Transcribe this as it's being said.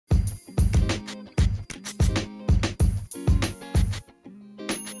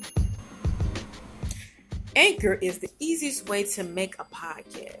Anchor is the easiest way to make a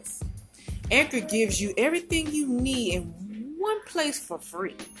podcast. Anchor gives you everything you need in one place for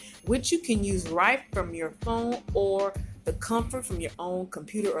free, which you can use right from your phone or the comfort from your own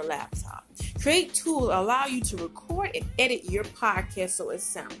computer or laptop. Create tools allow you to record and edit your podcast so it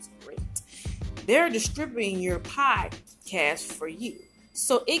sounds great. They're distributing your podcast for you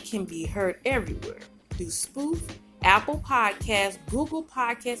so it can be heard everywhere through Spoof, Apple Podcasts, Google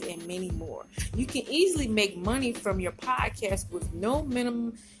Podcasts, and many more. You can easily make money from your podcast with no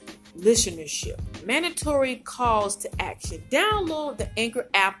minimum listenership. Mandatory calls to action. Download the Anchor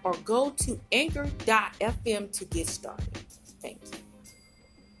app or go to anchor.fm to get started. Thank you.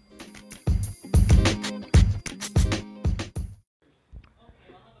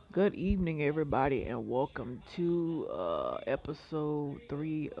 Good evening, everybody, and welcome to episode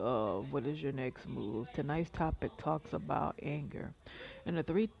 3 of What is Your Next Move? Tonight's topic talks about anger. And the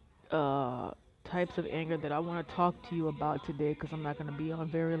three uh, types of anger that I want to talk to you about today, because I'm not going to be on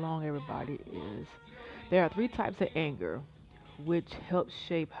very long, everybody, is there are three types of anger which helps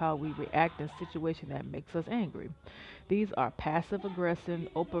shape how we react in situations that makes us angry. These are passive aggressive,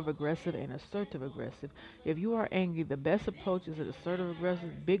 open aggressive, and assertive aggressive. If you are angry, the best approach is assertive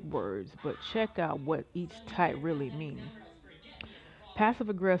aggressive, big words, but check out what each type really means. Passive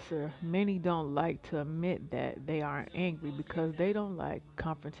aggressor, many don't like to admit that they are angry because they don't like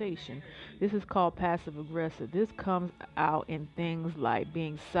confrontation. This is called passive aggressive. This comes out in things like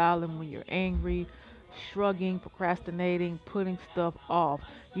being silent when you're angry, shrugging, procrastinating, putting stuff off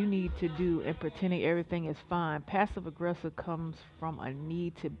you need to do, and pretending everything is fine. Passive aggressive comes from a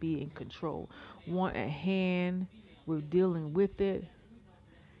need to be in control, want a hand with dealing with it,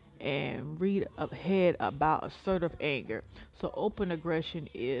 and read ahead about assertive anger. So, open aggression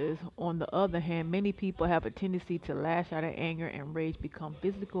is, on the other hand, many people have a tendency to lash out at anger and rage, become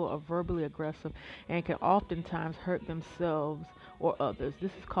physical or verbally aggressive, and can oftentimes hurt themselves or others.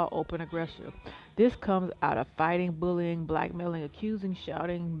 This is called open aggression. This comes out of fighting, bullying, blackmailing, accusing,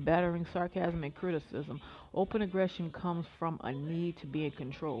 shouting, battering, sarcasm, and criticism. Open aggression comes from a need to be in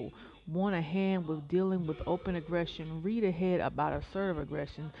control. Want a hand with dealing with open aggression? Read ahead about assertive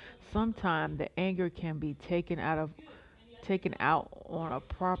aggression. Sometimes the anger can be taken out on a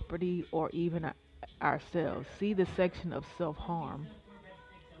property or even ourselves. See the section of self-harm.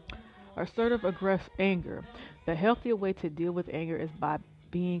 Assertive aggressive anger. The healthier way to deal with anger is by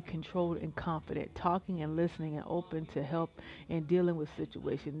being controlled and confident, talking and listening and open to help in dealing with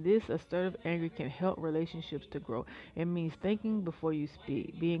situations. This assertive anger can help relationships to grow. It means thinking before you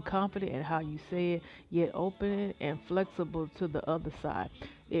speak, being confident in how you say it, yet open and flexible to the other side.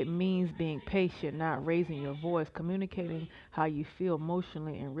 It means being patient, not raising your voice, communicating how you feel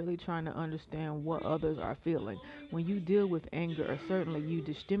emotionally, and really trying to understand what others are feeling. When you deal with anger, or certainly you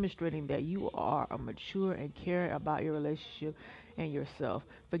just demonstrating that you are a mature and caring about your relationship and yourself.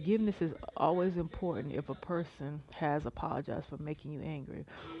 Forgiveness is always important if a person has apologized for making you angry,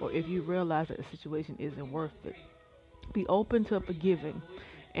 or if you realize that the situation isn't worth it. Be open to forgiving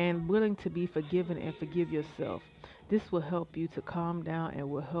and willing to be forgiven and forgive yourself. This will help you to calm down and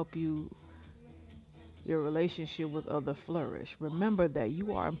will help your relationship with others flourish. Remember that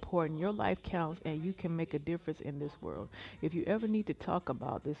you are important, your life counts, and you can make a difference in this world. If you ever need to talk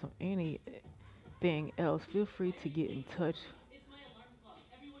about this or anything else, feel free to get in touch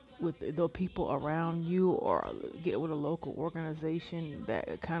with the people around you or get with a local organization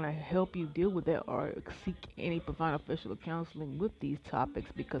that kind of help you deal with that or seek any professional counseling with these topics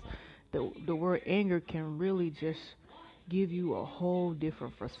because the word anger can really just give you a whole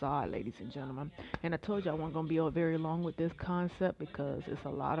different facade, ladies and gentlemen. And I told you I wasn't going to be on very long with this concept because it's a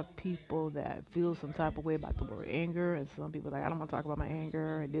lot of people that feel some type of way about the word anger, and some people like, I don't want to talk about my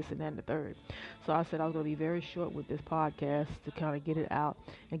anger, and this and that and the third. So I said I was going to be very short with this podcast to kind of get it out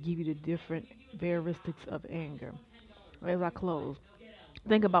and give you the different characteristics of anger. As I close,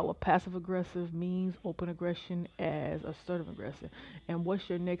 think about what passive aggressive means, open aggression as assertive aggressive. And what's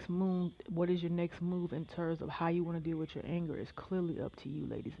your next move? What is your next move in terms of how you want to deal with your anger is clearly up to you,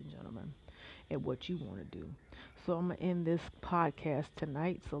 ladies and gentlemen, and what you want to do. So I'm going to end this podcast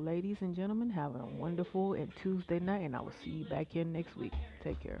tonight. So ladies and gentlemen, have a wonderful and Tuesday night, and I will see you back here next week.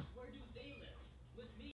 Take care.